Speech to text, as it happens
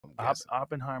guess.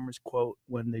 Oppenheimer's quote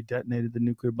when they detonated the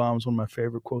nuclear bomb is one of my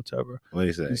favorite quotes ever. What did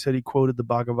he say? He said he quoted the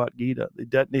Bhagavad Gita. They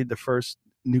detonated the first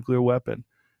nuclear weapon,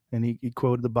 and he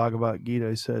quoted the Bhagavad Gita.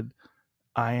 He said,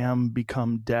 "I am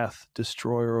become death,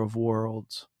 destroyer of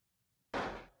worlds."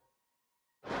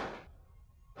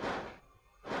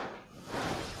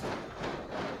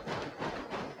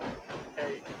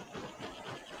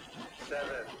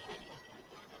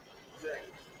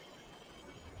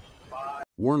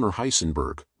 Werner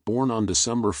Heisenberg, born on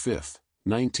December 5,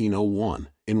 1901,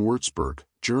 in Würzburg,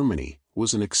 Germany,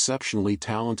 was an exceptionally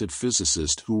talented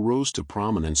physicist who rose to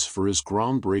prominence for his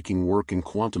groundbreaking work in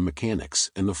quantum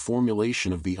mechanics and the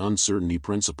formulation of the uncertainty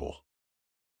principle.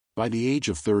 By the age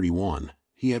of 31,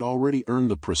 he had already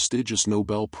earned the prestigious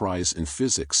Nobel Prize in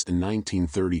Physics in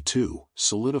 1932,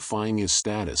 solidifying his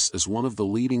status as one of the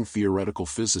leading theoretical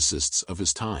physicists of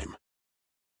his time.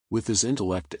 With his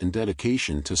intellect and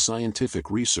dedication to scientific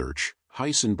research,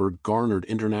 Heisenberg garnered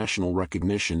international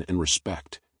recognition and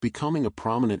respect, becoming a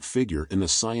prominent figure in the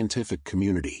scientific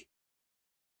community.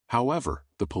 However,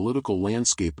 the political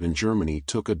landscape in Germany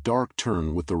took a dark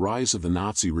turn with the rise of the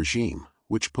Nazi regime,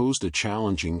 which posed a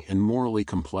challenging and morally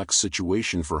complex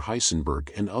situation for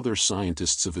Heisenberg and other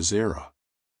scientists of his era.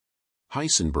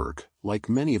 Heisenberg, like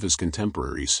many of his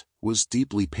contemporaries, was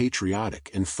deeply patriotic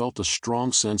and felt a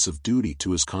strong sense of duty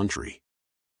to his country.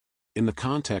 In the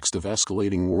context of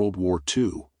escalating World War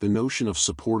II, the notion of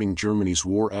supporting Germany's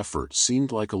war effort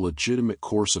seemed like a legitimate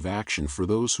course of action for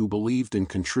those who believed in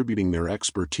contributing their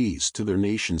expertise to their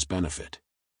nation's benefit.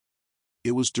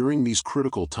 It was during these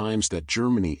critical times that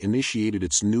Germany initiated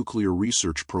its nuclear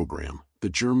research program, the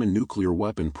German Nuclear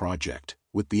Weapon Project,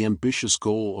 with the ambitious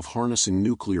goal of harnessing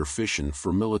nuclear fission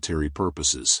for military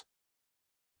purposes.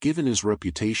 Given his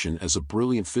reputation as a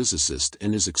brilliant physicist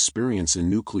and his experience in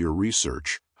nuclear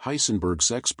research,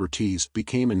 Heisenberg's expertise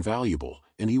became invaluable,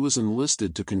 and he was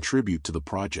enlisted to contribute to the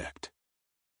project.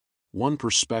 One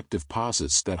perspective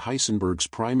posits that Heisenberg's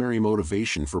primary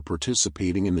motivation for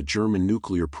participating in the German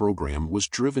nuclear program was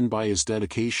driven by his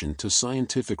dedication to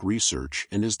scientific research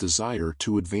and his desire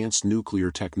to advance nuclear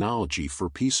technology for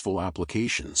peaceful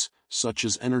applications, such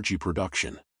as energy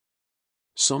production.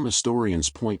 Some historians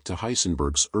point to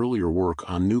Heisenberg's earlier work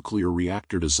on nuclear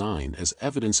reactor design as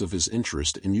evidence of his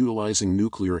interest in utilizing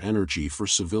nuclear energy for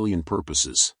civilian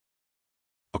purposes.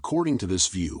 According to this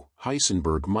view,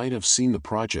 Heisenberg might have seen the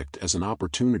project as an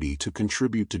opportunity to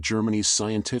contribute to Germany's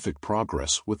scientific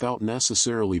progress without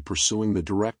necessarily pursuing the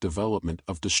direct development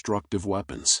of destructive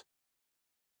weapons.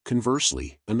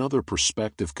 Conversely, another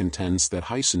perspective contends that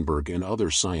Heisenberg and other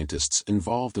scientists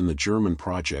involved in the German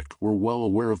project were well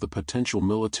aware of the potential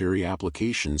military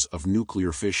applications of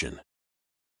nuclear fission.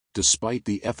 Despite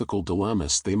the ethical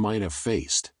dilemmas they might have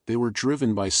faced, they were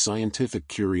driven by scientific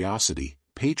curiosity,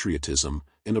 patriotism,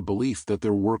 and a belief that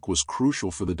their work was crucial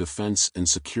for the defense and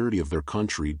security of their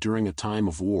country during a time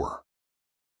of war.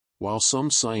 While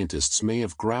some scientists may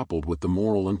have grappled with the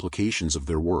moral implications of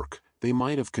their work, they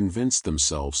might have convinced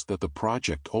themselves that the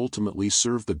project ultimately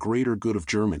served the greater good of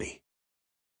Germany.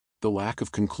 The lack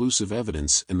of conclusive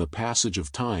evidence and the passage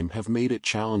of time have made it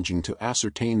challenging to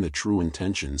ascertain the true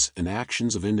intentions and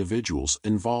actions of individuals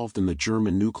involved in the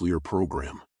German nuclear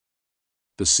program.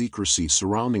 The secrecy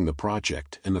surrounding the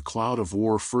project and the cloud of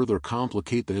war further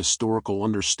complicate the historical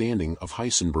understanding of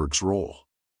Heisenberg's role.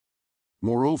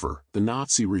 Moreover, the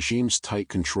Nazi regime's tight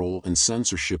control and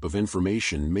censorship of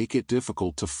information make it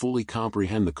difficult to fully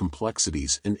comprehend the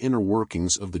complexities and inner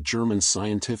workings of the German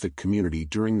scientific community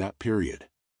during that period.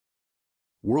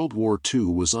 World War II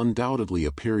was undoubtedly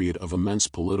a period of immense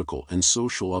political and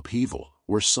social upheaval,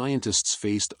 where scientists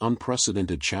faced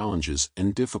unprecedented challenges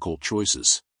and difficult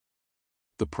choices.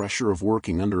 The pressure of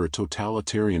working under a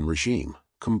totalitarian regime,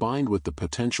 combined with the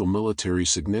potential military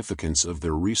significance of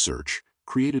their research,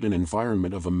 created an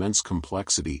environment of immense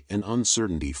complexity and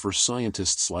uncertainty for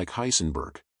scientists like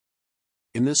Heisenberg.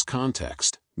 In this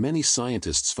context, many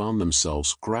scientists found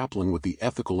themselves grappling with the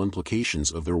ethical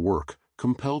implications of their work,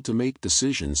 compelled to make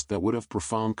decisions that would have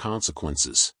profound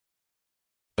consequences.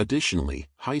 Additionally,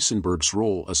 Heisenberg's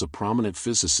role as a prominent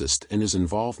physicist and his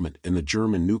involvement in the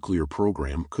German nuclear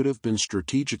program could have been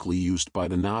strategically used by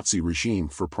the Nazi regime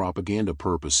for propaganda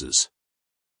purposes.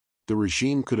 The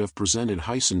regime could have presented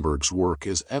Heisenberg's work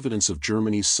as evidence of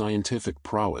Germany's scientific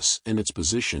prowess and its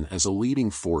position as a leading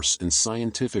force in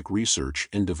scientific research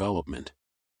and development.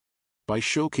 By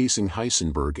showcasing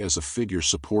Heisenberg as a figure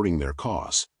supporting their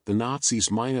cause, the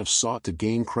Nazis might have sought to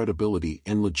gain credibility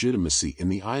and legitimacy in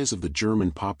the eyes of the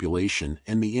German population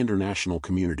and the international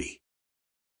community.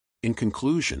 In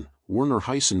conclusion, Werner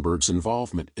Heisenberg's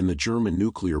involvement in the German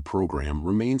nuclear program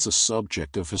remains a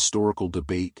subject of historical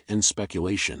debate and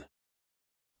speculation.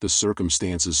 The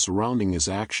circumstances surrounding his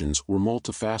actions were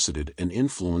multifaceted and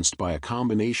influenced by a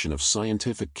combination of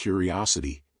scientific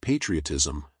curiosity,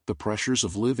 patriotism, the pressures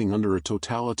of living under a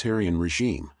totalitarian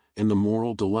regime, and the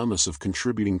moral dilemmas of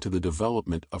contributing to the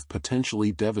development of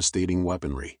potentially devastating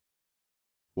weaponry.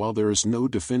 While there is no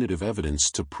definitive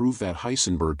evidence to prove that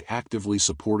Heisenberg actively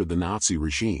supported the Nazi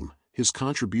regime, his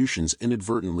contributions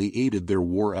inadvertently aided their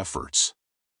war efforts.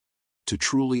 To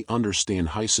truly understand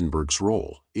Heisenberg's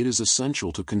role, it is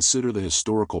essential to consider the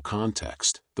historical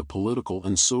context, the political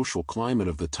and social climate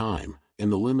of the time,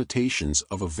 and the limitations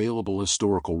of available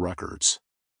historical records.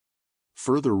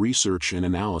 Further research and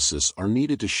analysis are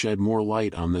needed to shed more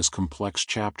light on this complex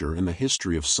chapter in the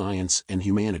history of science and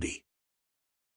humanity.